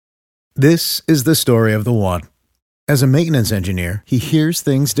This is the story of the one. As a maintenance engineer, he hears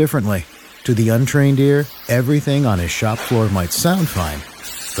things differently. To the untrained ear, everything on his shop floor might sound fine,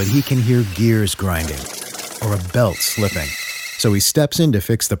 but he can hear gears grinding or a belt slipping. So he steps in to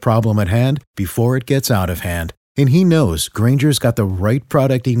fix the problem at hand before it gets out of hand. And he knows Grainger's got the right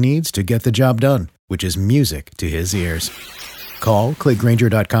product he needs to get the job done, which is music to his ears. Call, click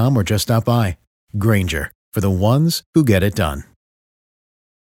Grainger.com, or just stop by. Grainger, for the ones who get it done.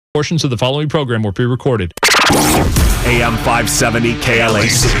 Portions of the following program were pre-recorded. AM 570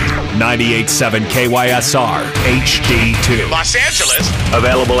 KLAC, 98.7 KYSR, HD2. Los Angeles.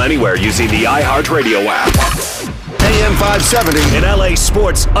 Available anywhere using the iHeartRadio app. AM 570. An LA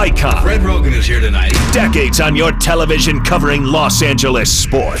sports icon. Fred Rogan is here tonight. Decades on your television covering Los Angeles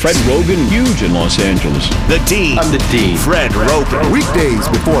sports. Fred Rogan, huge in Los Angeles. The Dean. I'm the Dean. Fred Rogan. Weekdays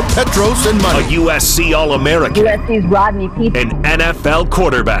before Petros and A Money. USC All-American. USC's Rodney Peete. An NFL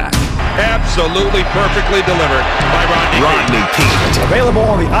quarterback. Absolutely perfectly delivered by Rodney Peete. Available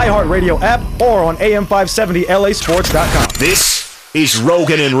on the iHeartRadio app or on AM570LAsports.com. This is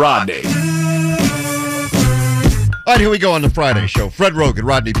Rogan and Rodney. All right, here we go on the Friday show. Fred Rogan,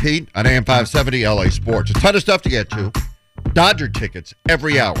 Rodney Peete on AM 570 LA Sports. A ton of stuff to get to. Dodger tickets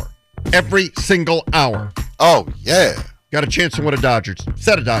every hour. Every single hour. Oh, yeah. Got a chance to win a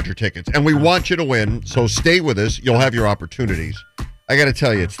set of Dodger tickets. And we want you to win, so stay with us. You'll have your opportunities. I got to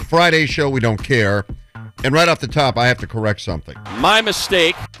tell you, it's the Friday show. We don't care. And right off the top, I have to correct something. My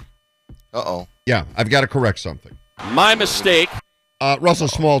mistake. Uh-oh. Yeah, I've got to correct something. My mistake. Russell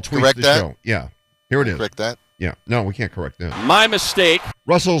Small tweets Correct the that? show. Yeah, here it is. Correct that? Yeah, no, we can't correct that. My mistake.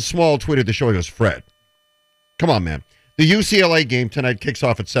 Russell Small tweeted the show. He goes, Fred, come on, man. The UCLA game tonight kicks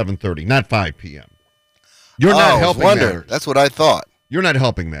off at 7:30, not 5 p.m. You're not helping matters. That's what I thought. You're not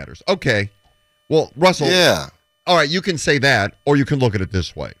helping matters. Okay. Well, Russell. Yeah. All right, you can say that, or you can look at it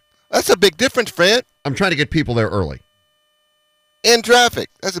this way. That's a big difference, Fred. I'm trying to get people there early. In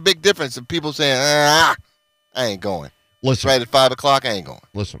traffic. That's a big difference of people saying, I ain't going. Listen. Right at 5 o'clock, I ain't going.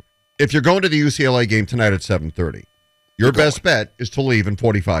 Listen. If you're going to the UCLA game tonight at 7:30, your best bet is to leave in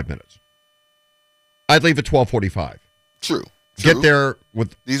 45 minutes. I'd leave at 12:45. True. Get there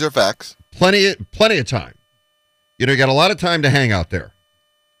with These are facts. plenty of time. You know, you got a lot of time to hang out there.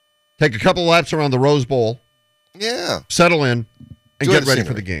 Take a couple laps around the Rose Bowl. Yeah. Settle in and Enjoy get the ready scenery.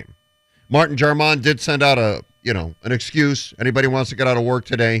 for the game. Martin Jarmon did send out an excuse. Anybody wants to get out of work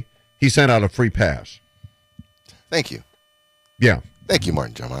today, he sent out a free pass. Thank you. Yeah. Thank you,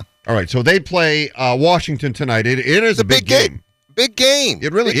 Martin Jarmon. All right, so they play Washington tonight. It is a big game. Big game.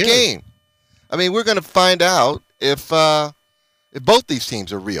 It really big is. game. I mean, we're going to find out if both these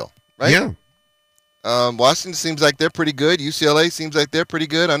teams are real, right? Yeah. Washington seems like they're pretty good. UCLA seems like they're pretty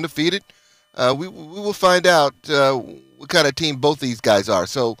good, undefeated. We will find out what kind of team both these guys are.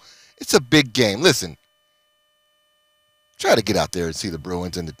 So it's a big game. Listen, try to get out there and see the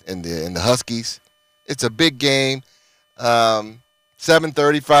Bruins and the Huskies. It's a big game.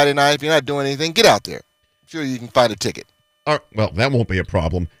 7:30 Friday night. If you're not doing anything, get out there. I'm sure you can find a ticket. Well, that won't be a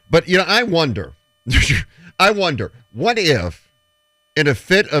problem. But, I wonder, what if, in a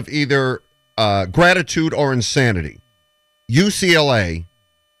fit of either gratitude or insanity, UCLA,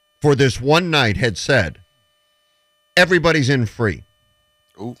 for this one night, had said, everybody's in free.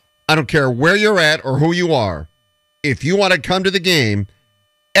 Ooh. I don't care where you're at or who you are. If you want to come to the game,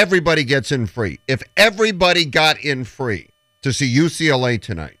 everybody gets in free. If everybody got in free to see UCLA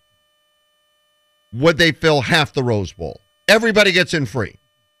tonight, would they fill half the Rose Bowl? Everybody gets in free.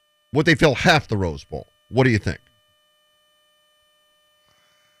 Would they fill half the Rose Bowl? What do you think?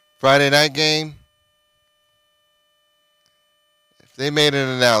 Friday night game. If they made an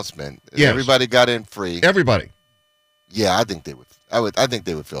announcement, Yes. everybody got in free. Everybody. Yeah, I think they would. I think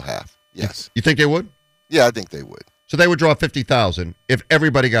they would fill half. Yes. You think they would? Yeah, I think they would. So they would draw 50,000 if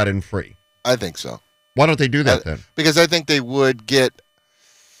everybody got in free. I think so. Why don't they do that then? Because I think they would get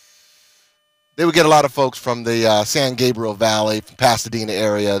a lot of folks from the San Gabriel Valley, from Pasadena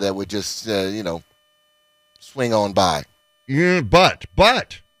area that would just swing on by. Yeah, but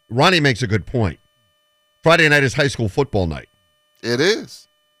Ronnie makes a good point. Friday night is high school football night. It is.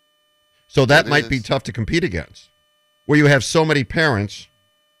 So that It might be is. tough to compete against, where you have so many parents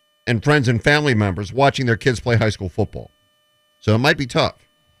and friends and family members watching their kids play high school football. So it might be tough.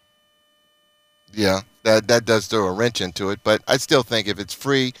 Yeah, that does throw a wrench into it, but I still think if it's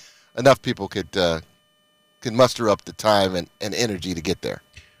free, enough people could muster up the time and energy to get there.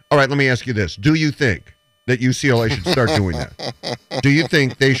 All right, let me ask you this. Do you think that UCLA should start doing that? Do you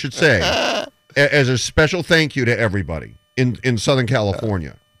think they should say, as a special thank you to everybody in Southern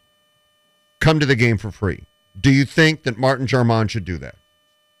California, come to the game for free? Do you think that Martin Jarmon should do that?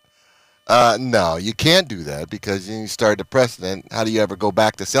 No, you can't do that because then you start the precedent. How do you ever go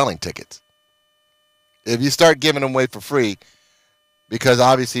back to selling tickets? If you start giving them away for free, because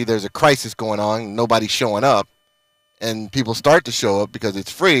obviously there's a crisis going on, nobody's showing up, and people start to show up because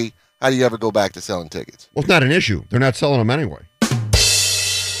it's free, how do you ever go back to selling tickets? Well, it's not an issue. They're not selling them anyway.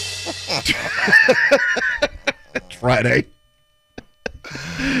 It's Friday.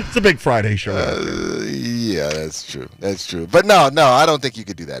 It's a big Friday show. Yeah, that's true. That's true. But no, I don't think you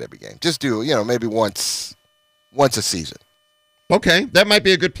could do that every game. Just do, maybe once a season. Okay, that might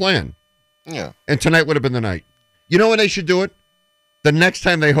be a good plan. Yeah. And tonight would have been the night. You know when they should do it? The next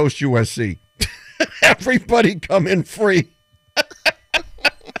time they host USC. Everybody come in free.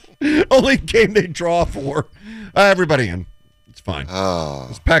 Only game they draw for. Everybody in. It's fine. Oh.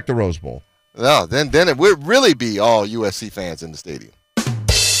 Let's pack the Rose Bowl. No, then it would really be all USC fans in the stadium.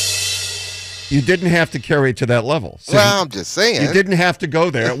 You didn't have to carry it to that level. See, well, I'm just saying. You didn't have to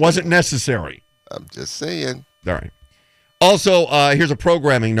go there. It wasn't necessary. I'm just saying. All right. Also, here's a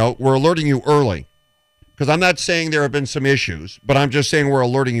programming note. We're alerting you early because I'm not saying there have been some issues, but I'm just saying we're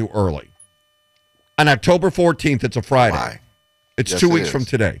alerting you early. On October 14th, it's a Friday. Why? It's Yes, 2 it weeks is. from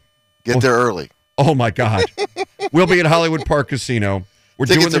today. Get there early. Oh, my God. We'll be at Hollywood Park Casino. We're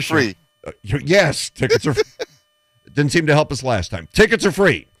Tickets doing the are free. Yes, tickets are free. Didn't seem to help us last time. Tickets are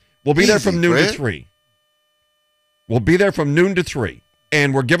free. We'll be there from Easy, noon to Fred. 3. We'll be there from noon to 3.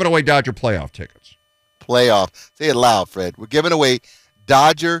 And we're giving away Dodger playoff tickets. Playoff. Say it loud, Fred. We're giving away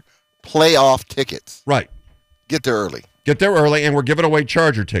Dodger playoff tickets. Right. Get there early. Get there early, and we're giving away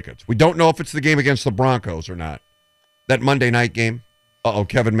Charger tickets. We don't know if it's the game against the Broncos or not. That Monday night game.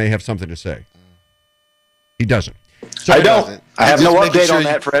 Kevin may have something to say. He doesn't. So, I don't. I have no update on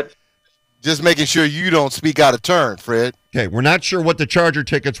that, Fred. Just making sure you don't speak out of turn, Fred. Okay, we're not sure what the Charger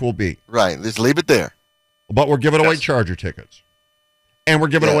tickets will be, Right. Let's leave it there. but we're giving away Charger tickets. And we're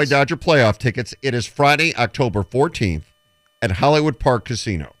giving away Dodger playoff tickets. It is Friday, October 14th at Hollywood Park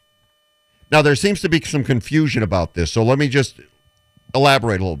Casino. Now, there seems to be some confusion about this, so let me just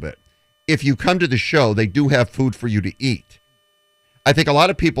elaborate a little bit. If you come to the show, they do have food for you to eat. I think a lot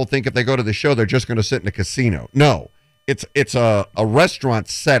of people think if they go to the show, they're just going to sit in a casino. No, it's a restaurant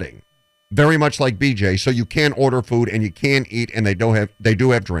setting, very much like BJ, so you can order food and you can eat, and they do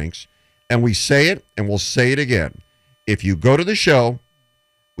have drinks. And we say it, and we'll say it again. If you go to the show,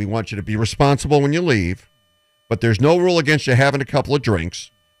 we want you to be responsible when you leave, but there's no rule against you having a couple of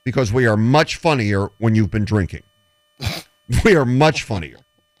drinks because we are much funnier when you've been drinking. We are much funnier.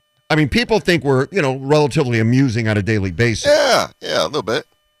 I mean, people think we're, relatively amusing on a daily basis. Yeah, a little bit.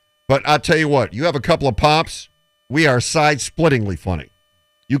 But I'll tell you what, you have a couple of pops, we are side-splittingly funny.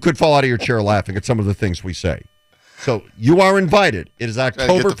 You could fall out of your chair laughing at some of the things we say. So you are invited. It is Trying to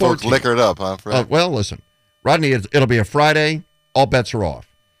October get the folks 14th. liquored up, huh, Fred? Well, listen, Rodney, it'll be a Friday. All bets are off.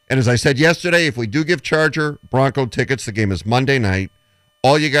 And as I said yesterday, if we do give Charger Bronco tickets, the game is Monday night.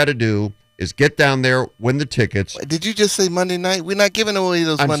 All you got to do is get down there, win the tickets. Did you just say Monday night? We're not giving away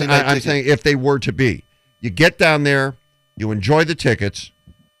those Monday night I'm tickets. saying if they were to be. You get down there, you enjoy the tickets,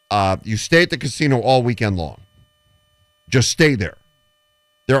 you stay at the casino all weekend long. Just stay there.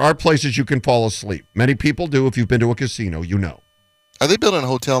 There are places you can fall asleep. Many people do. If you've been to a casino, you know. Are they building a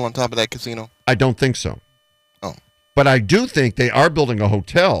hotel on top of that casino? I don't think so. Oh. But I do think they are building a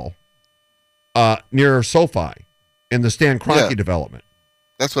hotel near SoFi in the Stan Kroenke development.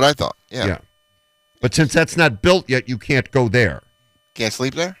 That's what I thought. Yeah. But since that's not built yet, you can't go there. Can't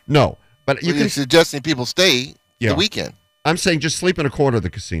sleep there? No. But You're suggesting people stay the weekend. I'm saying just sleep in a corner of the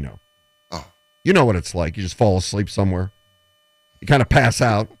casino. Oh. You know what it's like. You just fall asleep somewhere. You kind of pass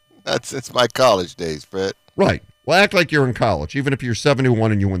out. It's my college days, Fred. Right. Well, act like you're in college, even if you're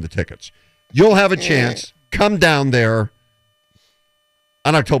 71 and you win the tickets. You'll have a chance. Come down there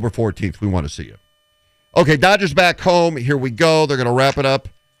on October 14th. We want to see you. Okay, Dodgers back home. Here we go. They're going to wrap it up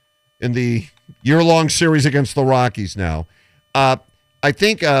in the year-long series against the Rockies now. I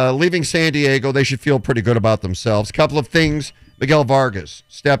think leaving San Diego, they should feel pretty good about themselves. Couple of things. Miguel Vargas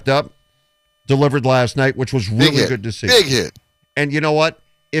stepped up, delivered last night, which was really good to see. Big hit. And you know what?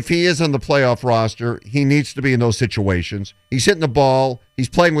 If he is on the playoff roster, he needs to be in those situations. He's hitting the ball. He's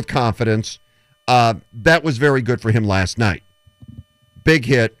playing with confidence. That was very good for him last night. Big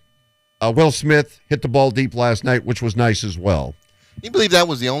hit. Will Smith hit the ball deep last night, which was nice as well. You believe that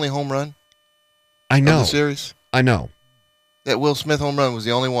was the only home run I know. of the series? I know. That Will Smith home run was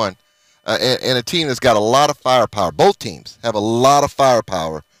the only one. And a team that's got a lot of firepower. Both teams have a lot of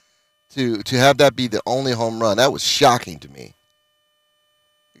firepower. To have that be the only home run, that was shocking to me.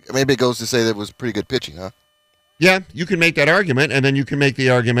 Maybe it goes to say that it was pretty good pitching, huh? Yeah, you can make that argument, and then you can make the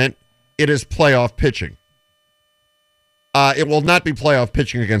argument it is playoff pitching. It will not be playoff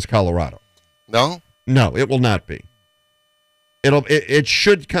pitching against Colorado. No? No, it will not be. It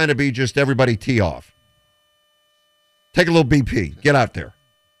should kind of be just everybody tee off. Take a little BP. Get out there.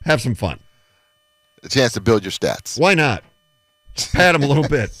 Have some fun. A chance to build your stats. Why not? Pat him a little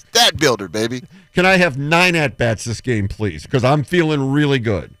bit. Stat builder, baby. Can I have 9 at-bats this game, please? Because I'm feeling really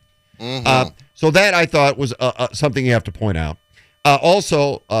good. So that, I thought, was something you have to point out.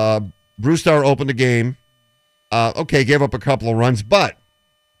 Also, Brewstar opened the game. Gave up a couple of runs, but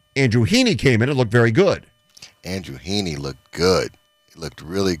Andrew Heaney came in and looked very good. Andrew Heaney looked good. He looked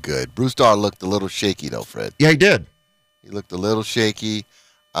really good. Brewstar looked a little shaky, though, Fred. Yeah, he did. He looked a little shaky.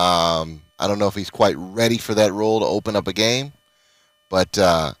 I don't know if he's quite ready for that role to open up a game, but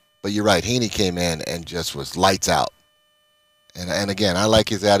you're right. Heaney came in and just was lights out. And again, I like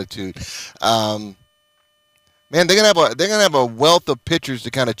his attitude. Man, they're gonna have a wealth of pitchers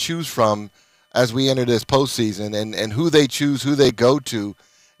to kind of choose from as we enter this postseason, and who they choose, who they go to.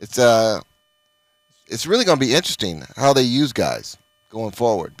 It's really going to be interesting how they use guys going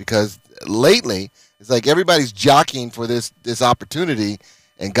forward, because lately it's like everybody's jockeying for this opportunity,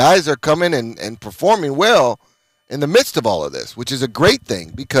 and guys are coming and performing well in the midst of all of this, which is a great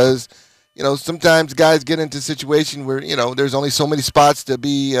thing, because sometimes guys get into a situation where there's only so many spots to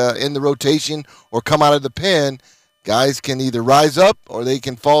be in the rotation or come out of the pen. Guys can either rise up or they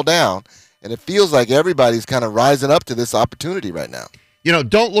can fall down, and it feels like everybody's kind of rising up to this opportunity right now.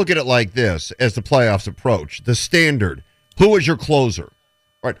 Don't look at it like this as the playoffs approach. The standard, who is your closer?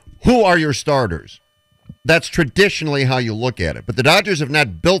 Right? Who are your starters? That's traditionally how you look at it. But the Dodgers have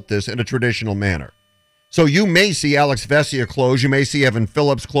not built this in a traditional manner. So you may see Alex Vesia close. You may see Evan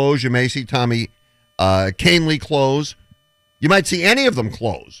Phillips close. You may see Tommy Kahnle close. You might see any of them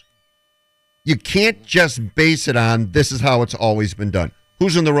close. You can't just base it on this is how it's always been done.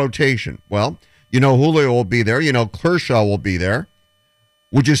 Who's in the rotation? Well, Julio will be there. Kershaw will be there.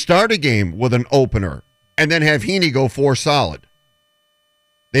 Would you start a game with an opener and then have Heaney go 4 solid?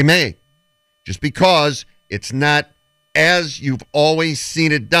 They may. Just because it's not as you've always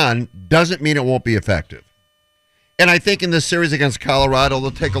seen it done doesn't mean it won't be effective. And I think in this series against Colorado,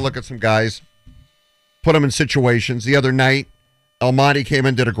 they'll take a look at some guys, put them in situations. The other night, Almonte came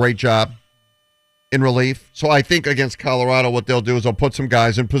in, did a great job in relief. So I think against Colorado, what they'll do is they'll put some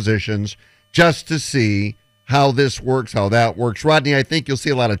guys in positions just to see how this works, how that works. Rodney, I think you'll see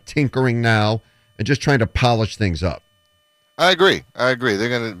a lot of tinkering now and just trying to polish things up. I agree. They're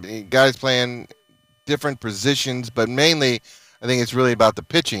going to be guys playing different positions, but mainly I think it's really about the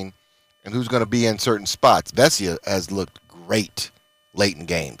pitching and who's going to be in certain spots. Vesia has looked great late in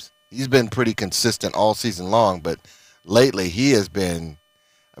games. He's been pretty consistent all season long, but lately he has been,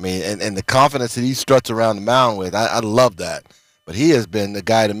 and the confidence that he struts around the mound with, I love that. But he has been the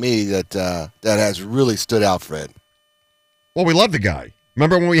guy to me that has really stood out, Fred. Well, we love the guy.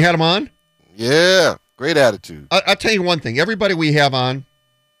 Remember when we had him on? Yeah, great attitude. I'll tell you one thing. Everybody we have on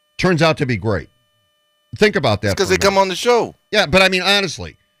turns out to be great. Think about that. Because they come on the show. Yeah, but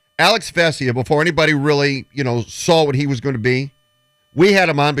honestly, Alex Vesia, before anybody really, saw what he was going to be, we had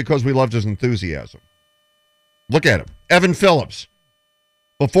him on because we loved his enthusiasm. Look at him. Evan Phillips.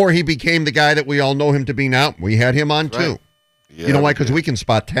 Before he became the guy that we all know him to be now, we had him on too. Yeah, you know why? Because we can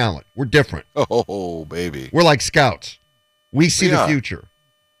spot talent. We're different. Oh, baby. We're like scouts. We see the future.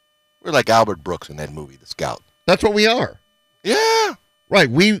 We're like Albert Brooks in that movie, The Scout. That's what we are. Yeah. Right.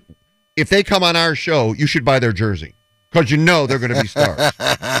 If they come on our show, you should buy their jersey because they're going to be stars.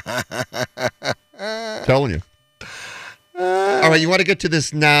 Telling you. All right, you want to get to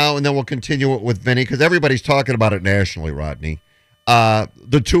this now, and then we'll continue it with Vinny because everybody's talking about it nationally, Rodney.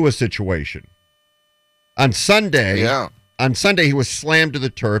 The Tua situation. On Sunday, he was slammed to the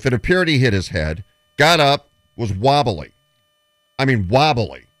turf. It appeared he hit his head, got up, was wobbly.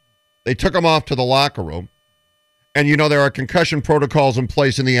 Wobbly. They took him off to the locker room. And there are concussion protocols in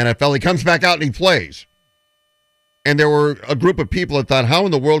place in the NFL. He comes back out and he plays. And there were a group of people that thought, how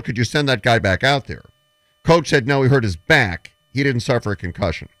in the world could you send that guy back out there? Coach said, no, he hurt his back. He didn't suffer a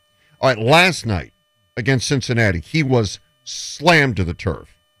concussion. All right, last night against Cincinnati, he was slammed to the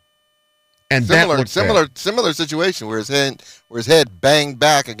turf. And similar situation where his head banged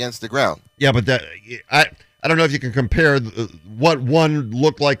back against the ground. Yeah, but I don't know if you can compare what one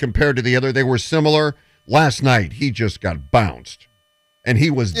looked like compared to the other. They were similar. Last night he just got bounced, and he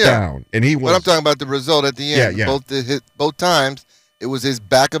was down, and he was. But I'm talking about the result at the end. Yeah. Both times it was his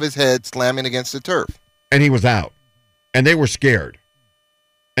back of his head slamming against the turf, and he was out, and they were scared,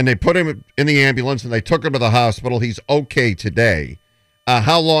 and they put him in the ambulance and they took him to the hospital. He's okay today.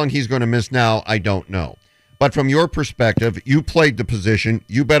 How long he's going to miss now, I don't know. But from your perspective, you played the position.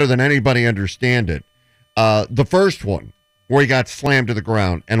 You better than anybody understand it. The first one, where he got slammed to the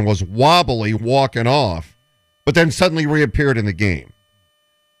ground and was wobbly walking off, but then suddenly reappeared in the game.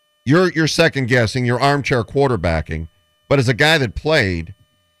 You're second guessing, you're armchair quarterbacking, but as a guy that played,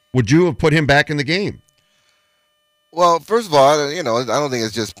 would you have put him back in the game? Well, first of all, I don't think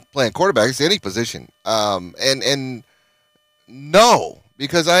it's just playing quarterback. It's any position. And no,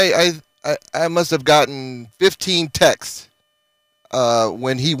 because I must have gotten 15 texts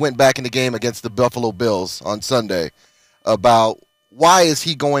when he went back in the game against the Buffalo Bills on Sunday about why is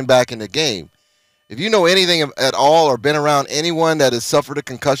he going back in the game. If you know anything at all or been around anyone that has suffered a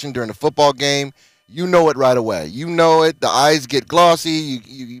concussion during a football game, you know it right away. You know it. The eyes get glossy.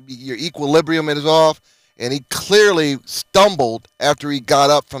 Your equilibrium is off. And he clearly stumbled after he got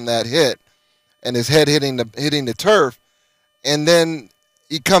up from that hit and his head hitting the turf. And then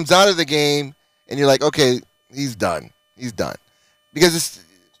he comes out of the game, and you're like, okay, he's done. He's done. Because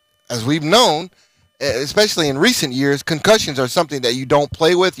as we've known, especially in recent years, concussions are something that you don't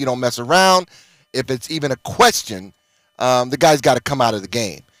play with. You don't mess around. If it's even a question, the guy's got to come out of the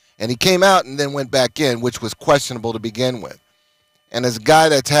game. And he came out and then went back in, which was questionable to begin with. And as a guy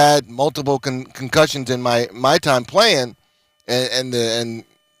that's had multiple concussions in my time playing, and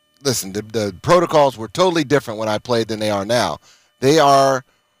listen, the protocols were totally different when I played than they are now. They are,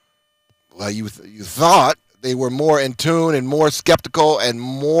 well, you thought they were more in tune and more skeptical and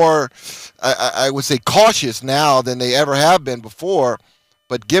more, I would say, cautious now than they ever have been before.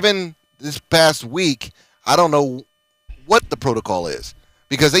 But given this past week, I don't know what the protocol is,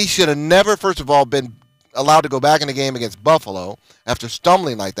 because they should have never, first of all, been allowed to go back in the game against Buffalo after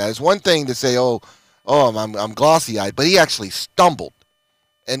stumbling like that. It's one thing to say, I'm glossy-eyed, but he actually stumbled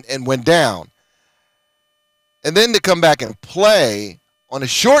and went down. And then to come back and play on a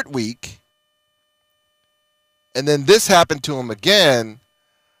short week, and then this happened to him again,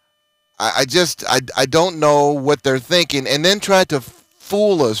 I don't know what they're thinking. And then try to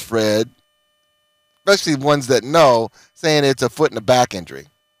fool us, Fred, especially ones that know, saying it's a foot and a back injury.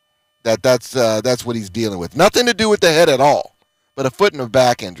 That's what he's dealing with. Nothing to do with the head at all, but a foot and a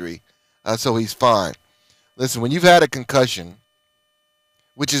back injury, so he's fine. Listen, when you've had a concussion,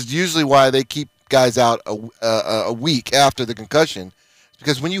 which is usually why they keep guys out a week after the concussion,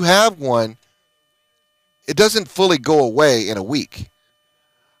 because when you have one, it doesn't fully go away in a week.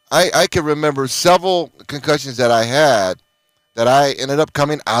 I can remember several concussions that I had that I ended up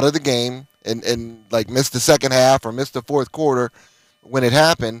coming out of the game and like missed the second half or missed the fourth quarter when it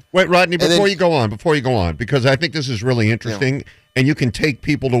happened. Wait, Rodney, before you go on, because I think this is really interesting, and you can take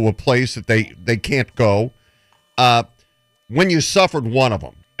people to a place that they can't go. When you suffered one of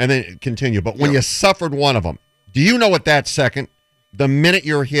them, and then continue, but when you suffered one of them, do you know at that second, the minute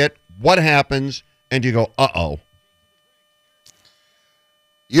you're hit, what happens, and you go, uh-oh?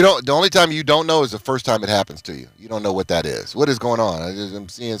 The only time you don't know is the first time it happens to you. You don't know what that is. What is going on? I'm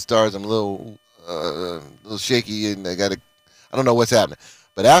seeing stars. I'm a little shaky, and I don't know what's happening.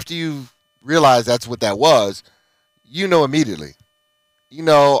 But after you realize that's what that was, you know immediately.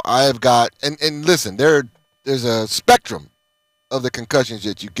 I've got and listen, there's a spectrum of the concussions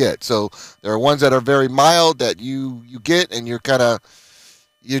that you get. So there are ones that are very mild that you get, and you're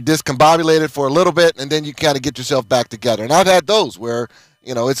discombobulated for a little bit, and then you kind of get yourself back together. And I've had those where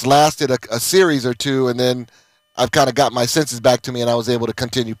it's lasted a series or two, and then I've kind of got my senses back to me, and I was able to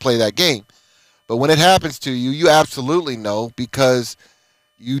continue to play that game. But when it happens to you, you absolutely know, because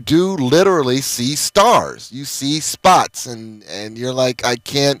you do literally see stars. You see spots, and you're like, I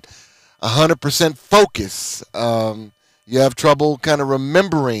can't 100% focus. You have trouble kind of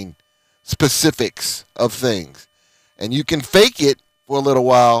remembering specifics of things. And you can fake it for a little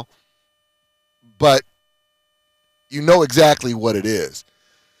while, but you know exactly what it is.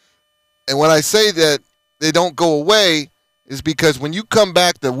 And when I say that they don't go away, is because when you come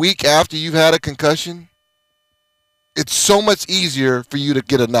back the week after you've had a concussion, it's so much easier for you to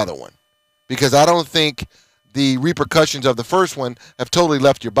get another one, because I don't think the repercussions of the first one have totally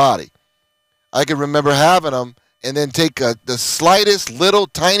left your body. I can remember having them and then take the slightest little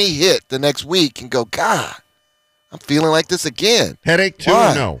tiny hit the next week and go, God, I'm feeling like this again. Headache too?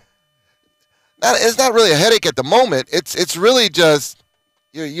 Or no? It's not really a headache at the moment. It's really just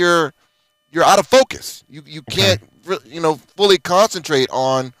you're out of focus. You can't fully concentrate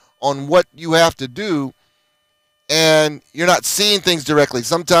on what you have to do, and you're not seeing things directly.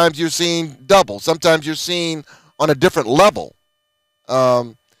 Sometimes you're seeing double. Sometimes you're seeing on a different level,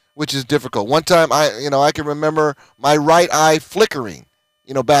 which is difficult. One time I can remember my right eye flickering,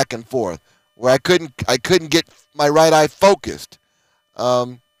 back and forth, where I couldn't get my right eye focused.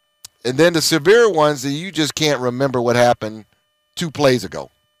 And then the severe ones that you just can't remember what happened 2 plays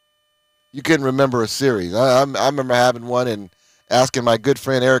ago. you couldn't remember a series. I remember having one and asking my good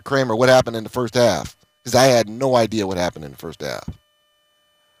friend Eric Kramer what happened in the first half because I had no idea what happened in the first half.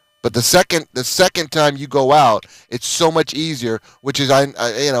 But the second time you go out, it's so much easier. Which is I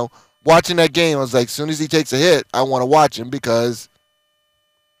watching that game, I was like, as soon as he takes a hit, I want to watch him because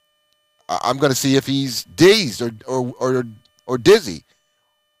I'm going to see if he's dazed or dizzy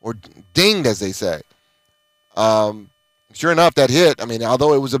or dinged, as they say. Sure enough, that hit, I mean,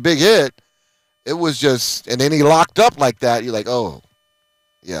 although it was a big hit, it was just, and then he locked up like that. You're like, oh,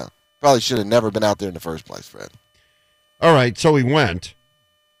 yeah, probably should have never been out there in the first place, Fred. All right, so he went.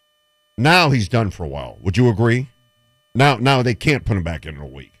 Now he's done for a while. Would you agree? Now they can't put him back in a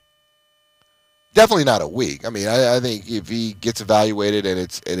week. Definitely not a week. I mean, I think if he gets evaluated and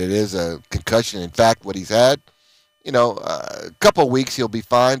it is a concussion, in fact, what he's had, a couple of weeks he'll be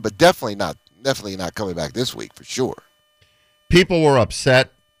fine, but definitely not coming back this week for sure. People were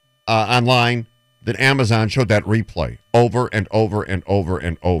upset online that Amazon showed that replay over and over and over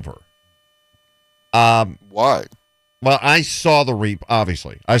and over. Why? Well, I saw the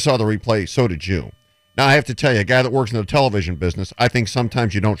replay, so did you. Now, I have to tell you, a guy that works in the television business, I think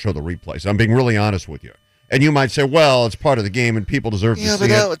sometimes you don't show the replays. I'm being really honest with you. And you might say, well, it's part of the game and people deserve to see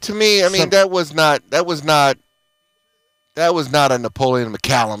it. To me, I mean, that was not a Napoleon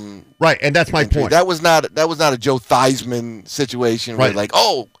McCallum. Right, and that's my point. That was not a Joe Theismann situation where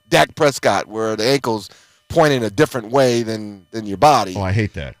Dak Prescott, where the ankle's pointing a different way than your body. Oh, I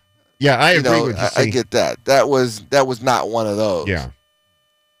hate that. Yeah, I agree with you. I get that. That was not one of those. Yeah.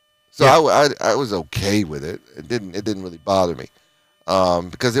 So yeah. I was okay with it. It didn't really bother me,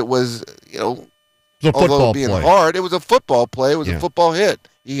 because it was a football being play. Hard, it was a football play. It was a football hit.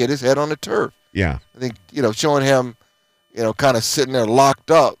 He hit his head on the turf. Yeah. I think showing him, kind of sitting there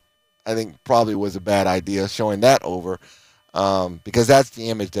locked up, I think probably was a bad idea. Showing that over, because that's the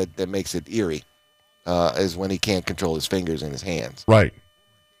image that makes it eerie, is when he can't control his fingers and his hands. Right.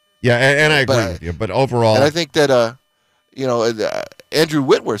 Yeah, and I agree with you. But overall, and I think that Andrew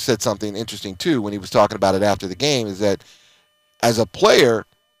Whitworth said something interesting too when he was talking about it after the game. Is that as a player,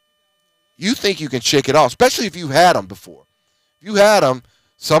 you think you can shake it off, especially if you had them before. If you had them,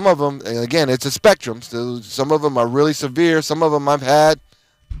 some of them, and again, it's a spectrum. So some of them are really severe. Some of them I've had,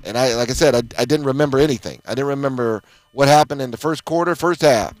 and I didn't remember anything. I didn't remember what happened in the first quarter, first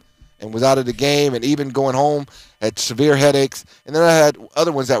half, and was out of the game, and even going home had severe headaches. And then I had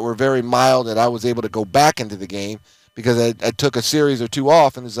other ones that were very mild, and I was able to go back into the game because I took a series or two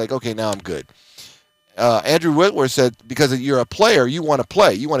off, and it's like, okay, now I'm good. Andrew Whitworth said, because you're a player, you want to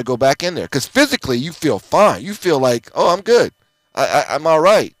play. You want to go back in there. Because physically, you feel fine. You feel like, oh, I'm good. I'm all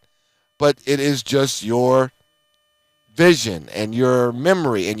right. But it is just your vision and your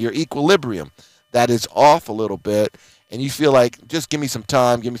memory and your equilibrium that is off a little bit. And you feel like, just give me some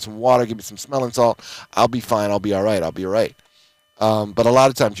time, give me some water, give me some smelling salt. I'll be fine. I'll be all right. I'll be all right. But a lot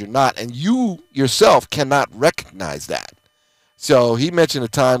of times you're not. And you yourself cannot recognize that. So he mentioned a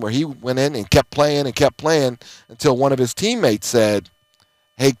time where he went in and kept playing until one of his teammates said,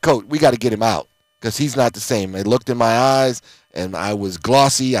 hey, coach, we got to get him out because he's not the same. They looked in my eyes, and I was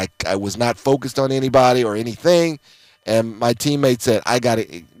glossy. I was not focused on anybody or anything. And my teammate said,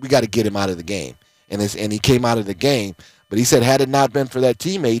 we got to get him out of the game. And he came out of the game. But he said had it not been for that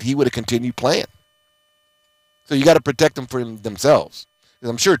teammate, he would have continued playing. So you got to protect them from themselves.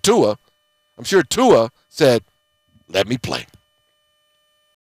 Because I'm sure Tua said, let me play.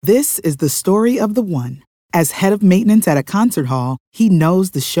 This is the story of the one. As head of maintenance at a concert hall, he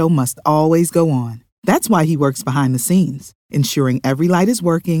knows the show must always go on. That's why he works behind the scenes, ensuring every light is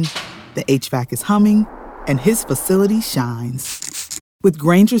working, the HVAC is humming, and his facility shines. With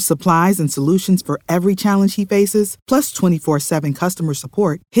Grainger's supplies and solutions for every challenge he faces, plus 24/7 customer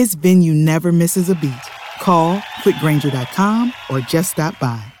support, his venue never misses a beat. Call quickgrainger.com or just stop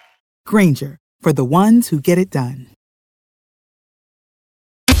by. Grainger, for the ones who get it done.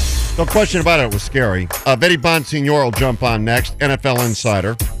 No question about it was scary. Betty Bonsignor will jump on next, NFL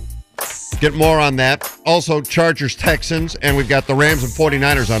Insider. Get more on that. Also, Chargers, Texans, and we've got the Rams and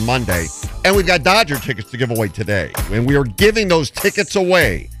 49ers on Monday. And we've got Dodger tickets to give away today. And we are giving those tickets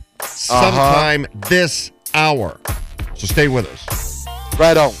away sometime this hour. So stay with us.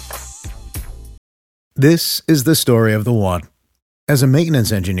 Right on. This is the story of the one. As a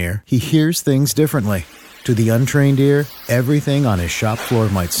maintenance engineer, he hears things differently. To the untrained ear, everything on his shop floor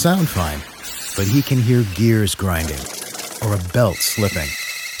might sound fine, but he can hear gears grinding or a belt slipping.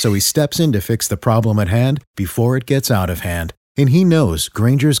 So he steps in to fix the problem at hand before it gets out of hand. And he knows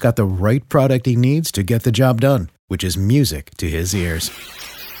Grainger's got the right product he needs to get the job done, which is music to his ears.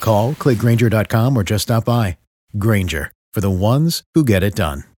 Call, click Grainger.com, or just stop by. Grainger, for the ones who get it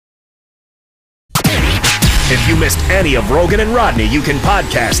done. If you missed any of Rogan and Rodney, you can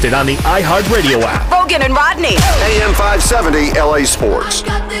podcast it on the iHeartRadio app. Rogan and Rodney. AM 570 LA Sports.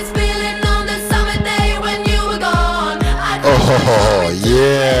 Oh,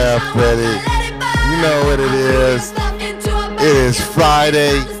 yeah, Freddie. You know what it is. It is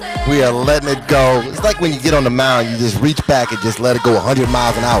Friday. We are letting it go. It's like when you get on the mound, you just reach back and just let it go 100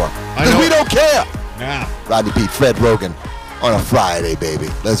 miles an hour. Because we don't care. Yeah. Rodney Pete, Fred Rogan on a Friday, baby.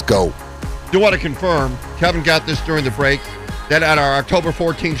 Let's go. Do want to confirm, Kevin got this during the break, that at our October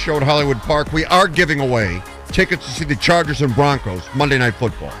 14th show at Hollywood Park, we are giving away tickets to see the Chargers and Broncos Monday Night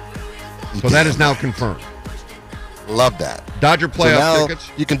Football. So that is now confirmed. Love that. Dodger playoff so now tickets.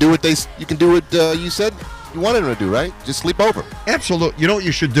 You can do what you said you wanted them to do, right? Just sleep over. Absolutely. You know what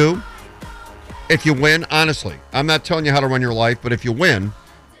you should do? If you win, honestly, I'm not telling you how to run your life, but if you win,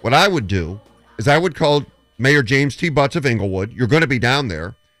 what I would do is I would call Mayor James T. Butts of Inglewood. You're going to be down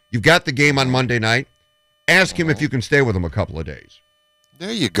there. You've got the game on Monday night. Ask him if you can stay with him a couple of days.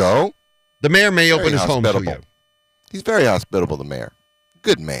 There you go. The mayor may open his home to you. He's very hospitable, the mayor.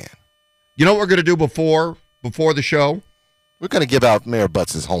 Good man. You know what we're going to do before the show? We're going to give out Mayor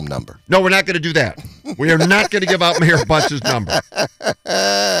Butts' home number. No, we're not going to do that. We are not going to give out Mayor Butts' number.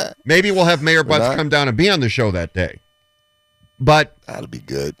 Maybe we'll have Mayor Butts come down and be on the show that day. But that'll be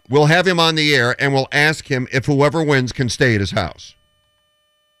good. We'll have him on the air, and we'll ask him if whoever wins can stay at his house.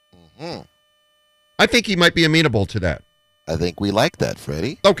 Mm-hmm. I think he might be amenable to that. I think we like that,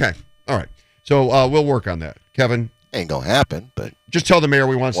 Freddie. Okay. All right. So we'll work on that. Kevin? Ain't going to happen, but... Just tell the mayor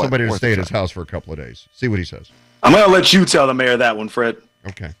we want somebody to stay at his house for a couple of days. See what he says. I'm going to let you tell the mayor that one, Fred.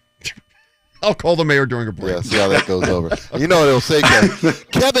 Okay. I'll call the mayor during a break. Yeah, see how that goes over. You know what he'll say,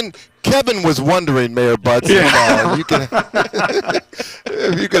 Kevin was wondering, Mayor Butts, if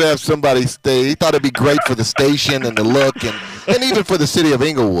you could have somebody stay. He thought it'd be great for the station and the look and even for the city of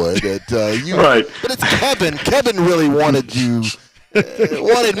Inglewood. Right. But it's Kevin. Kevin really wanted you...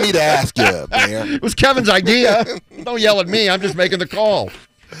 wanted me to ask you, Mayor. It was Kevin's idea. Don't yell at me. I'm just making the call.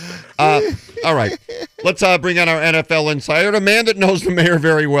 All right. Let's bring on our NFL insider, a man that knows the mayor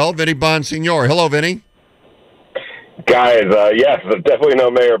very well, Vinny Bonsignore. Hello, Vinny. Guys, yes, definitely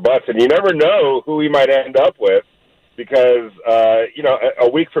know Mayor Butts, and you never know who he might end up with because, a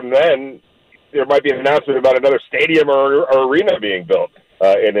week from then, there might be an announcement about another stadium or arena being built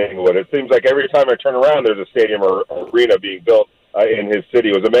in Inglewood. It seems like every time I turn around, there's a stadium or arena being built in his city.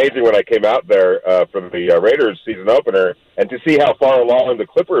 It was amazing when I came out there for the Raiders season opener, and to see how far along the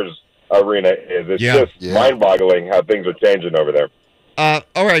Clippers arena is. It's just mind-boggling how things are changing over there.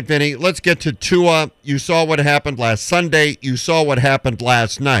 All right, Vinny, let's get to Tua. You saw what happened last Sunday. You saw what happened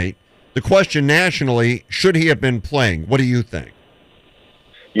last night. The question nationally, should he have been playing? What do you think?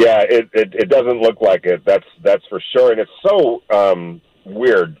 Yeah, it doesn't look like it. That's for sure. And it's so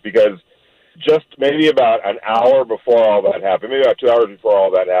weird because just maybe about an hour before all that happened, maybe about 2 hours before all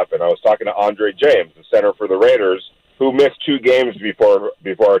that happened, I was talking to Andre James, the center for the Raiders, who missed 2 games before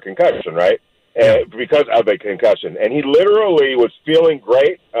a concussion, right? Because of a concussion. And he literally was feeling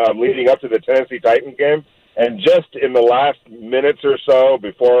great leading up to the Tennessee Titans game. And just in the last minutes or so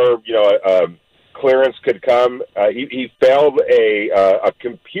before, clearance could come, he failed a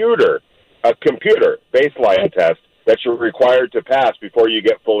computer baseline test that you're required to pass before you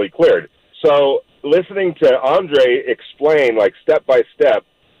get fully cleared. So listening to Andre explain, like, step by step,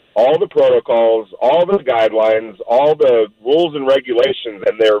 all the protocols, all the guidelines, all the rules and regulations,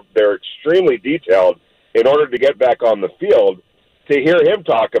 and they're extremely detailed in order to get back on the field, to hear him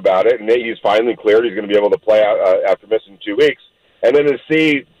talk about it, and he's finally cleared, he's going to be able to play out after missing 2 weeks, and then to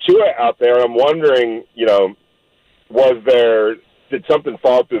see Tua out there, I'm wondering, did something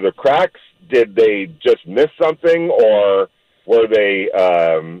fall through the cracks? Did they just miss something, or were they,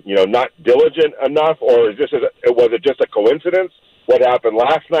 not diligent enough, or was it just a coincidence? What happened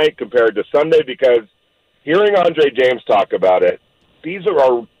last night compared to Sunday? Because hearing Andre James talk about it, these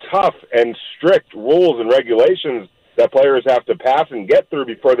are tough and strict rules and regulations that players have to pass and get through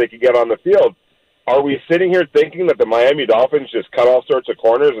before they can get on the field. Are we sitting here thinking that the Miami Dolphins just cut all sorts of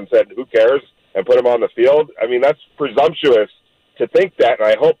corners and said, who cares, and put them on the field? I mean, that's presumptuous to think that, and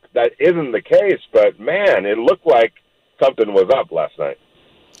I hope that isn't the case, but, man, it looked like something was up last night.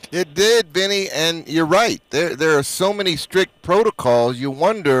 It did, Vinny, and you're right. There are so many strict protocols. You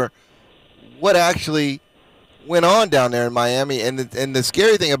wonder what actually went on down there in Miami. And the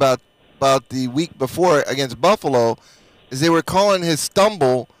scary thing about the week before against Buffalo is they were calling his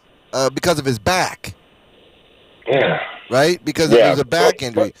stumble because of his back. Yeah. Right? Because it was a back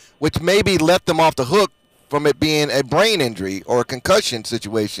injury, which maybe let them off the hook from it being a brain injury or a concussion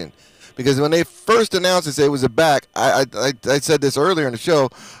situation. because when they first announced it was a back, I said this earlier in the show.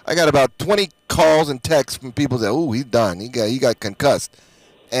 I got about 20 calls and texts from people that, oh, he's done. He got concussed.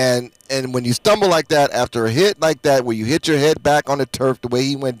 And when you stumble like that after a hit like that, where you hit your head back on the turf the way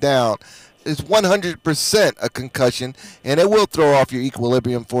he went down, it's 100% a concussion, and it will throw off your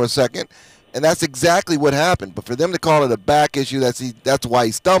equilibrium for a second. And that's exactly what happened. But for them to call it a back issue, that's why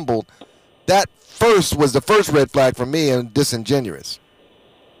he stumbled. That was the first red flag for me, and disingenuous.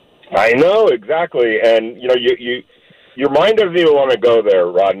 I know, exactly. And, your mind doesn't even want to go there,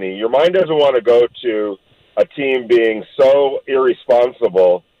 Rodney. Your mind doesn't want to go to a team being so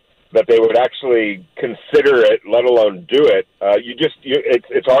irresponsible that they would actually consider it, let alone do it.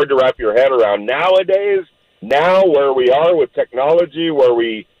 It's hard to wrap your head around nowadays. Now, where we are with technology, where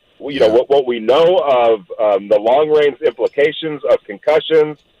what we know of the long-range implications of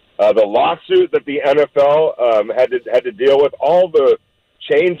concussions, the lawsuit that the NFL had to deal with, all the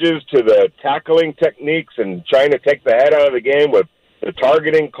changes to the tackling techniques and trying to take the head out of the game with the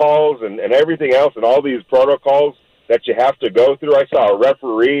targeting calls and everything else, and all these protocols that you have to go through. I saw a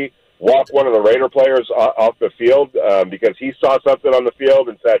referee walk one of the Raider players off the field because he saw something on the field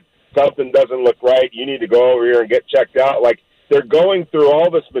and said, something doesn't look right, you need to go over here and get checked out. Like, they're going through all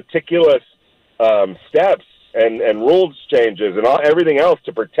this meticulous steps and rules changes and everything else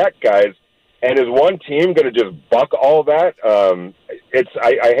to protect guys. And is one team going to just buck all that?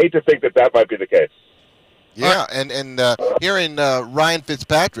 I hate to think that might be the case. Yeah, and hearing Ryan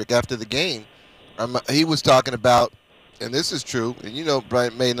Fitzpatrick after the game, he was talking about, and this is true, and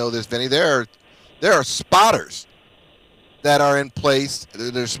Brian may know this, Vinny, there are spotters that are in place.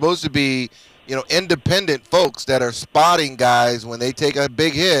 They're supposed to be, independent folks that are spotting guys when they take a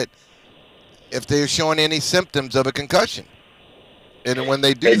big hit if they're showing any symptoms of a concussion. And when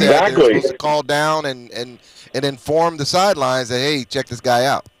they do that, they're supposed to call down and inform the sidelines that, hey, check this guy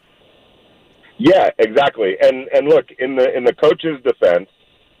out. Yeah, exactly. And look, in the coach's defense,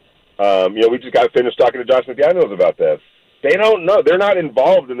 we just got finished talking to Josh McDaniels about this. They don't know. They're not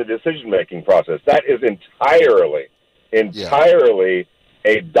involved in the decision-making process. That is entirely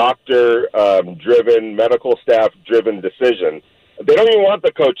a doctor-driven, medical staff-driven decision. They don't even want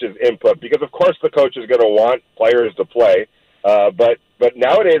the coach's input because, of course, the coach is going to want players to play. But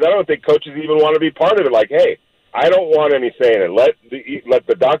nowadays, I don't think coaches even want to be part of it. Like, hey, I don't want any say in it. Let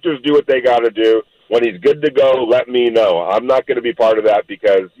the doctors do what they got to do. When he's good to go, let me know. I'm not going to be part of that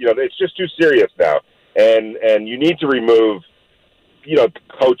because it's just too serious now. And you need to remove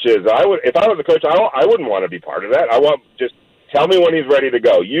coaches. If I was a coach, I wouldn't want to be part of that. I want just tell me when he's ready to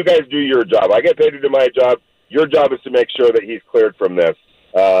go. You guys do your job. I get paid to do my job. Your job is to make sure that he's cleared from this,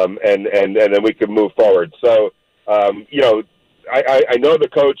 and then we can move forward. So. I know the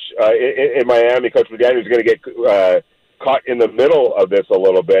coach in Miami, Coach McDaniels, is going to get caught in the middle of this a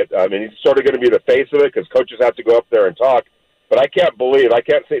little bit. I mean, he's sort of going to be the face of it because coaches have to go up there and talk. But I can't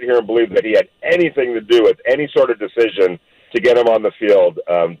sit here and believe that he had anything to do with any sort of decision to get him on the field.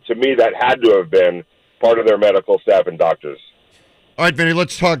 To me, that had to have been part of their medical staff and doctors. All right, Vinny,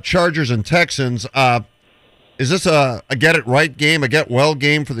 let's talk Chargers and Texans. Is this a get it right game, a get well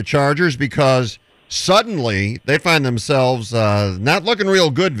game for the Chargers? Because suddenly they find themselves not looking real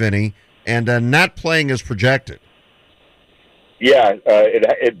good, Vinny, and not playing as projected. Yeah,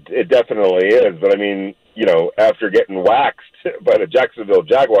 it definitely is. But, I mean, after getting waxed by the Jacksonville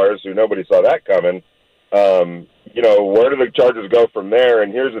Jaguars, who nobody saw that coming, where do the Chargers go from there?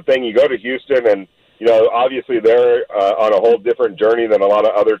 And here's the thing. You go to Houston, and, obviously they're on a whole different journey than a lot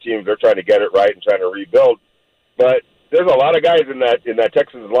of other teams. They're trying to get it right and trying to rebuild. But there's a lot of guys in that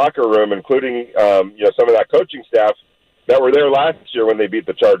Texans locker room, including some of that coaching staff that were there last year when they beat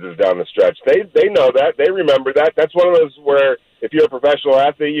the Chargers down the stretch. They know that. They remember that. That's one of those where if you're a professional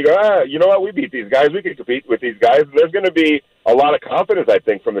athlete, you go, you know what, we beat these guys. We can compete with these guys. And there's going to be a lot of confidence, I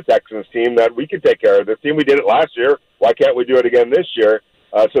think, from the Texans team that we can take care of this team. We did it last year. Why can't we do it again this year?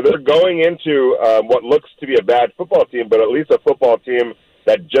 So they're going into what looks to be a bad football team, but at least a football team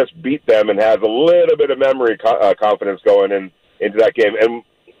that just beat them and has a little bit of memory confidence going into that game. And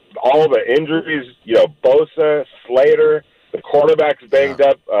all the injuries, Bosa, Slater, the quarterback's banged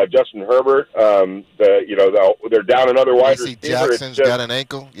up, Justin Herbert, they're down another wide receiver. Jackson's got an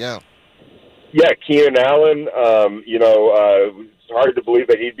ankle, yeah. Yeah, Keenan Allen, it's hard to believe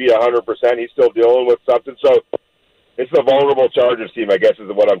that he'd be 100%. He's still dealing with something. So it's a vulnerable Chargers team, I guess, is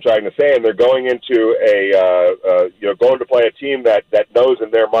what I'm trying to say. And they're going into going to play a team that knows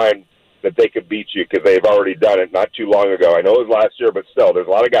in their mind that they could beat you because they've already done it not too long ago. I know it was last year, but still, there's a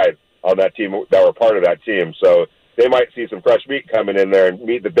lot of guys on that team that were part of that team. So they might see some fresh meat coming in there and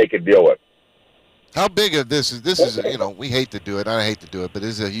meat that they could deal with. How big of this is we hate to do it. I hate to do it, but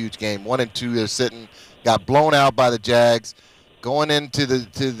this is a huge game. 1-2, they're sitting, got blown out by the Jags, going into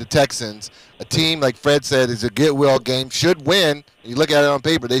the Texans. A team, like Fred said, is a get-well game, should win. You look at it on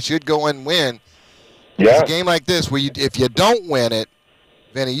paper, they should go and win. Yeah. It's a game like this where if you don't win it,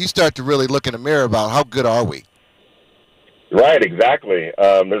 Vinny, you start to really look in the mirror about how good are we. Right, exactly.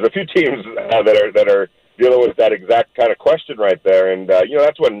 There's a few teams that are dealing with that exact kind of question right there, and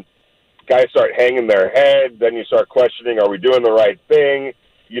that's when guys start hanging their head. Then you start questioning: are we doing the right thing?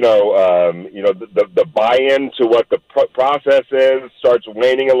 The buy-in to what the process is starts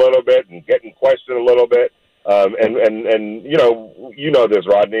waning a little bit and getting questioned a little bit. And you know this,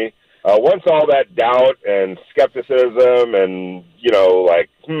 Rodney. Once all that doubt and skepticism and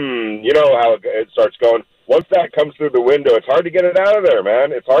how it starts going. Once that comes through the window, it's hard to get it out of there,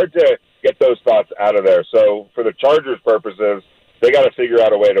 man. It's hard to get those thoughts out of there. So for the Chargers' purposes, they got to figure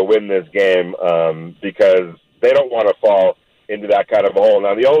out a way to win this game because they don't want to fall into that kind of a hole.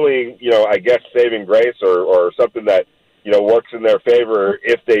 Now, the only, I guess, saving grace or something that, works in their favor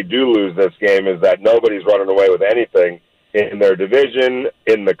if they do lose this game is that nobody's running away with anything in their division,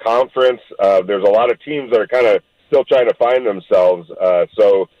 in the conference. There's a lot of teams that are kind of still trying to find themselves.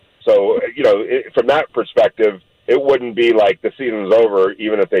 So from that perspective, it wouldn't be like the season's over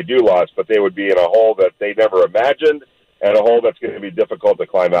even if they do lose, but they would be in a hole that they never imagined and a hole that's going to be difficult to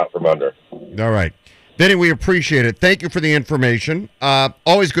climb out from under. All right. Vinny, we appreciate it. Thank you for the information.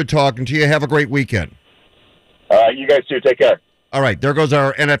 Always good talking to you. Have a great weekend. You guys too. Take care. All right. There goes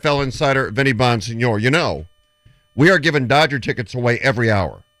our NFL insider, Vinny Bonsignor. We are giving Dodger tickets away every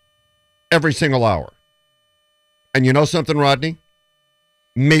hour. Every single hour. And you know something, Rodney?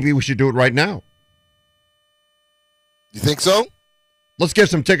 Maybe we should do it right now. You think so? Let's give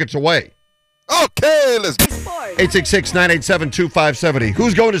some tickets away. Okay, let's go. 866-987-2570.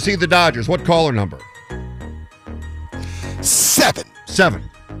 Who's going to see the Dodgers? What caller number? 7.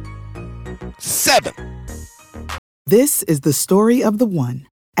 This is the story of the one.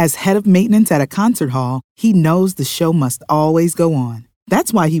 As head of maintenance at a concert hall, he knows the show must always go on.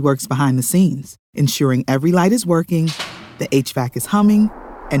 That's why he works behind the scenes, ensuring every light is working, the HVAC is humming,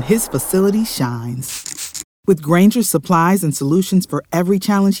 and his facility shines. With Grainger's supplies and solutions for every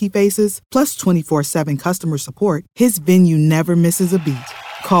challenge he faces, plus 24/7 customer support, his venue never misses a beat.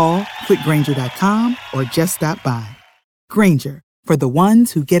 Call quickgrainger.com or just stop by. Grainger, for the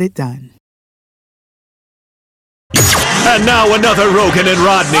ones who get it done. And now another Rogan and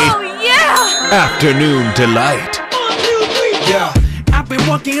Rodney. Oh, yeah! Afternoon Delight. 1, 2, 3, yeah. I've been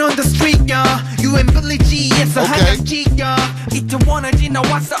walking on the street, yeah. You and Billy G, it's a hundred G, yeah. It's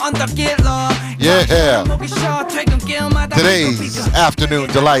what's on the killer. Yeah. Today's Afternoon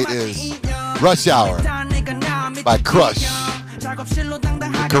Delight is Rush Hour by Crush.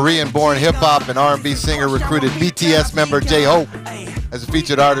 The Korean-born hip-hop and R&B singer recruited BTS member J-Hope as a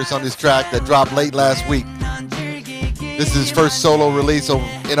featured artist on this track that dropped late last week. This is his first solo release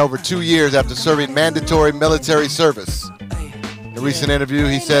in over 2 years after serving mandatory military service. In a recent interview,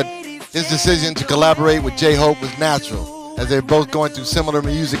 he said his decision to collaborate with J-Hope was natural, as they're both going through similar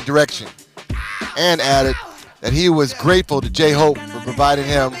music direction, and added that he was grateful to J-Hope for providing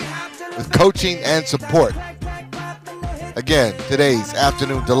him with coaching and support. Again, today's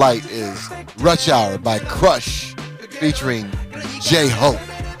Afternoon Delight is Rush Hour by Crush, featuring J-Hope.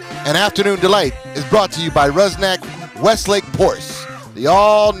 And Afternoon Delight is brought to you by Rusnak Westlake Porsche, the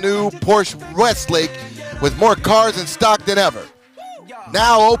all-new Porsche Westlake with more cars in stock than ever.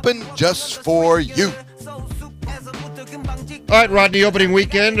 Now open just for you. All right, Rodney, opening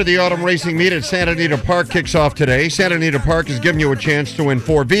weekend of the Autumn Racing Meet at Santa Anita Park kicks off today. Santa Anita Park is giving you a chance to win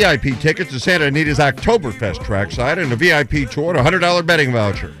 4 VIP tickets to Santa Anita's Oktoberfest trackside and a VIP tour and a $100 betting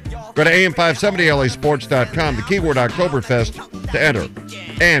voucher. Go to AM570LAsports.com, the keyword Oktoberfest, to enter.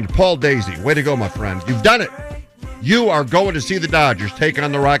 And Paul Daisy, way to go, my friend. You've done it. You are going to see the Dodgers take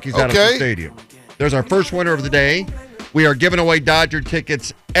on the Rockies out of the stadium. There's our first winner of the day. We are giving away Dodger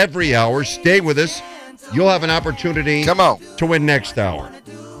tickets every hour. Stay with us. You'll have an opportunity to win next hour.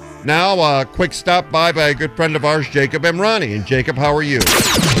 Now, a quick stop by a good friend of ours, Jacob Emrani. And Jacob, how are you?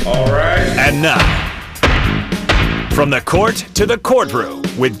 All right. And now, from the court to the courtroom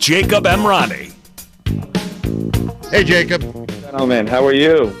with Jacob Emrani. Hey, Jacob. Gentlemen, how are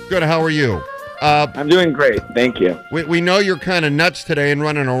you? Good, how are you? I'm doing great, thank you. We know you're kind of nuts today and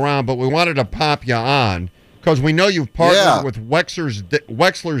running around, but we wanted to pop you on because we know you've partnered with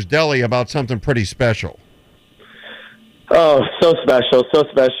Wexler's Deli about something pretty special. Oh, so special, so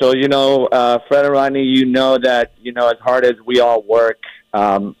special. You know, Fred and Rodney, you know that, as hard as we all work,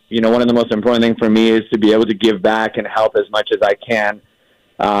 one of the most important things for me is to be able to give back and help as much as I can.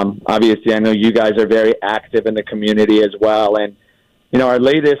 Obviously, I know you guys are very active in the community as well. And, our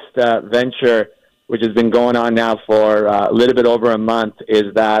latest venture, which has been going on now for a little bit over a month,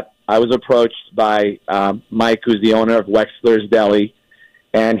 is that I was approached by Mike, who's the owner of Wexler's Deli,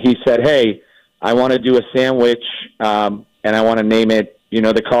 and he said, hey, I want to do a sandwich, and I want to name it,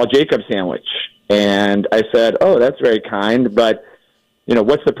 the Carl Jacobs sandwich. And I said, oh, that's very kind, but,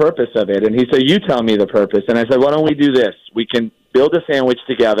 what's the purpose of it? And he said, you tell me the purpose. And I said, why don't we do this? We can build a sandwich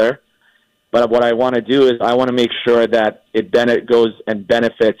together, but what I want to do is I want to make sure that it goes and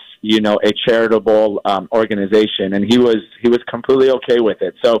benefits, a charitable organization. And he was completely okay with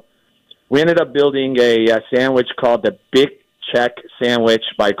it. So we ended up building a sandwich called the Big Check Sandwich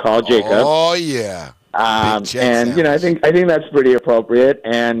by Carl Jacobs. Oh, yeah. And I think that's pretty appropriate.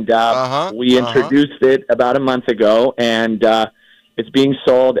 And we introduced it about a month ago, and it's being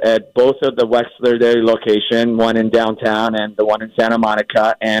sold at both of the Wexler Dairy location, one in downtown and the one in Santa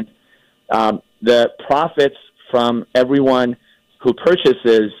Monica. And the profits from everyone who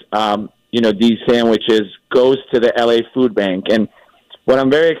purchases, these sandwiches goes to the LA Food Bank. And what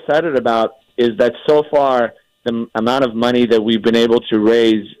I'm very excited about is that so far the amount of money that we've been able to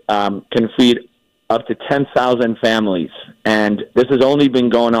raise can feed up to 10,000 families. And this has only been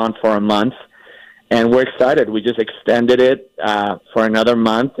going on for a month. And we're excited. We just extended it for another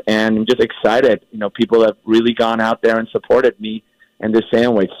month, and I'm just excited. People have really gone out there and supported me and this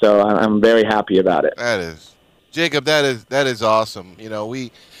sandwich, so I'm very happy about it. That is, Jacob. That is awesome.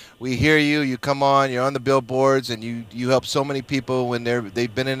 We hear you. You come on. You're on the billboards, and you help so many people when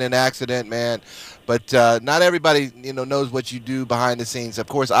they've been in an accident, man. But not everybody knows what you do behind the scenes. Of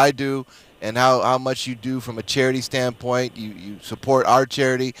course, I do. And how much you do from a charity standpoint. You support our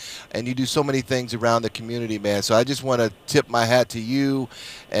charity, and you do so many things around the community, man. So I just want to tip my hat to you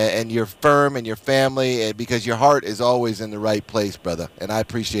and your firm and your family, because your heart is always in the right place, brother. And I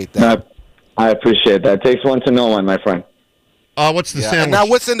appreciate that. I appreciate that. It takes one to know one, my friend. What's the sandwich? Now,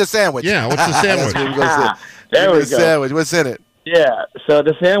 what's in the sandwich? Yeah, what's the sandwich? There we go. Sandwich. What's in it? Yeah, so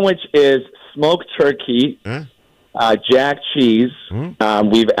the sandwich is smoked turkey, jack cheese.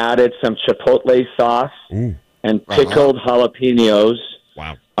 We've added some chipotle sauce and pickled jalapenos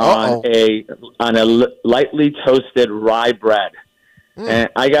on a lightly toasted rye bread. And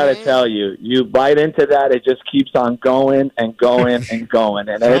I got to tell you, you bite into that, it just keeps on going and going and going.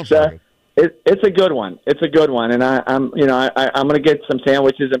 And it's a good one. It's a good one. And I'm going to get some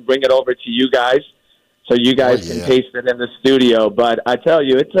sandwiches and bring it over to you guys so you guys can taste it in the studio. But I tell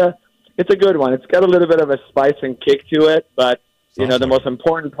you, it's a good one. It's got a little bit of a spice and kick to it, but the most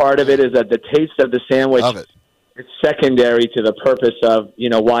important part of it is that the taste of the sandwich is secondary to the purpose of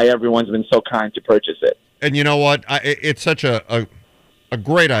why everyone's been so kind to purchase it. And you know what? It's such a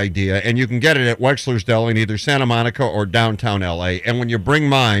great idea, and you can get it at Wexler's Deli in either Santa Monica or downtown LA. And when you bring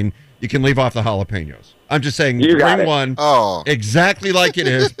mine, you can leave off the jalapenos. I'm just saying, bring one exactly like it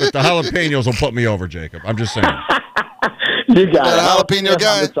is, but the jalapenos will put me over, Jacob. I'm just saying. You got it.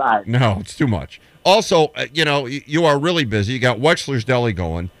 Jalapeno guy? No, it's too much. Also, you are really busy. You got Wexler's Deli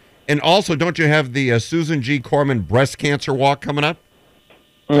going. And also, don't you have the Susan G. Komen Breast Cancer Walk coming up?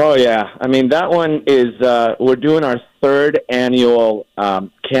 Oh, yeah. I mean, that one is, we're doing our third annual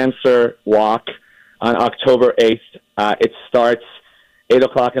cancer walk on October 8th. It starts 8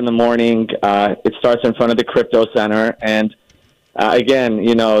 o'clock in the morning. It starts in front of the Crypto Center. And again,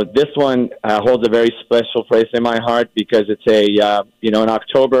 this one holds a very special place in my heart because it's in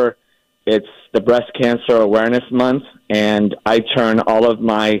October, it's the Breast Cancer Awareness Month, and I turn all of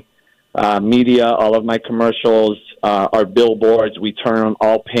my media, all of my commercials, our billboards, we turn them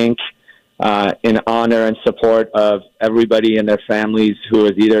all pink in honor and support of everybody and their families who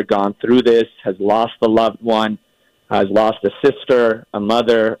has either gone through this, has lost a loved one, has lost a sister, a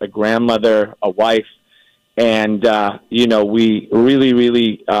mother, a grandmother, a wife. And, we really,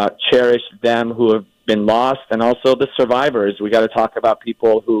 really cherish them who have been lost and also the survivors. We got to talk about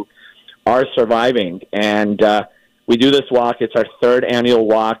people who are surviving. And we do this walk. It's our third annual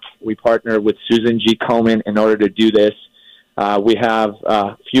walk. We partner with Susan G. Komen in order to do this. We have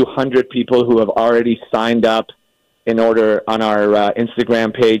a few hundred people who have already signed up on our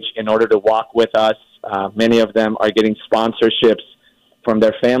Instagram page in order to walk with us. Many of them are getting sponsorships from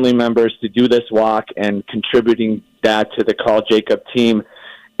their family members to do this walk and contributing that to the Carl Jacob team.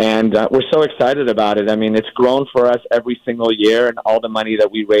 And we're so excited about it. I mean, it's grown for us every single year, and all the money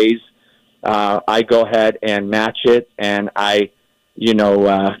that we raise, I go ahead and match it, and I,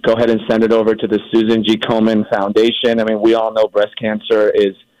 go ahead and send it over to the Susan G. Komen Foundation. I mean, we all know breast cancer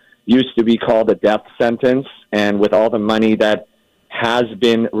used to be called a death sentence, and with all the money that has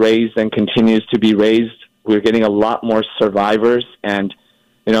been raised and continues to be raised, we're getting a lot more survivors, and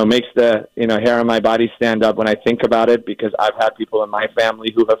makes the, hair on my body stand up when I think about it, because I've had people in my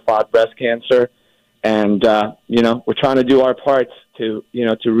family who have fought breast cancer. And, we're trying to do our parts to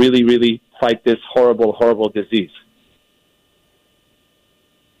really, really fight this horrible, horrible disease.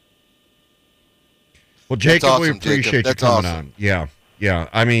 Well, Jacob, awesome, we appreciate you coming on. Yeah.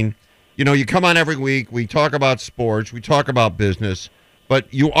 I mean, you come on every week. We talk about sports. We talk about business.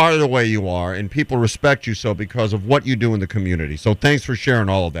 But you are the way you are, and people respect you so because of what you do in the community. So thanks for sharing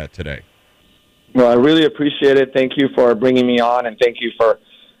all of that today. Well, I really appreciate it. Thank you for bringing me on, and thank you for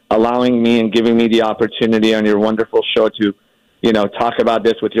allowing me and giving me the opportunity on your wonderful show to, talk about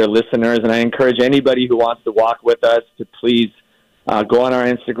this with your listeners. And I encourage anybody who wants to walk with us to please go on our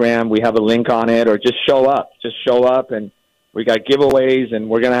Instagram. We have a link on it, or just show up. Just show up, and we got giveaways, and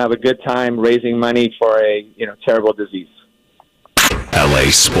we're going to have a good time raising money for a, terrible disease.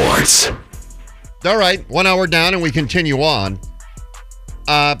 LA Sports. All right, 1 hour down, and we continue on.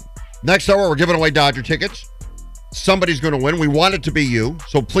 Next hour, we're giving away Dodger tickets. Somebody's going to win. We want it to be you,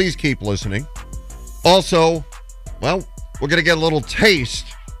 so please keep listening. Also, well, we're going to get a little taste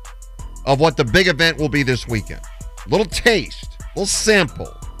of what the big event will be this weekend. A little taste, a little sample,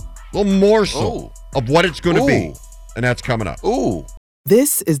 a little morsel of what it's going to be, and that's coming up.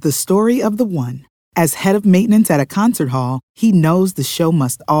 This is the story of the one. As head of maintenance at a concert hall, he knows the show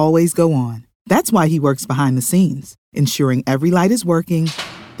must always go on. That's why he works behind the scenes, ensuring every light is working,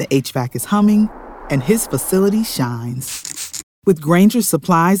 the HVAC is humming, and his facility shines. With Grainger's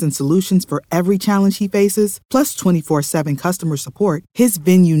supplies and solutions for every challenge he faces, plus 24/7 customer support, his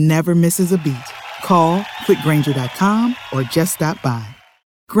venue never misses a beat. Call quickgrainger.com or just stop by.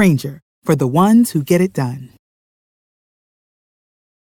 Grainger, for the ones who get it done.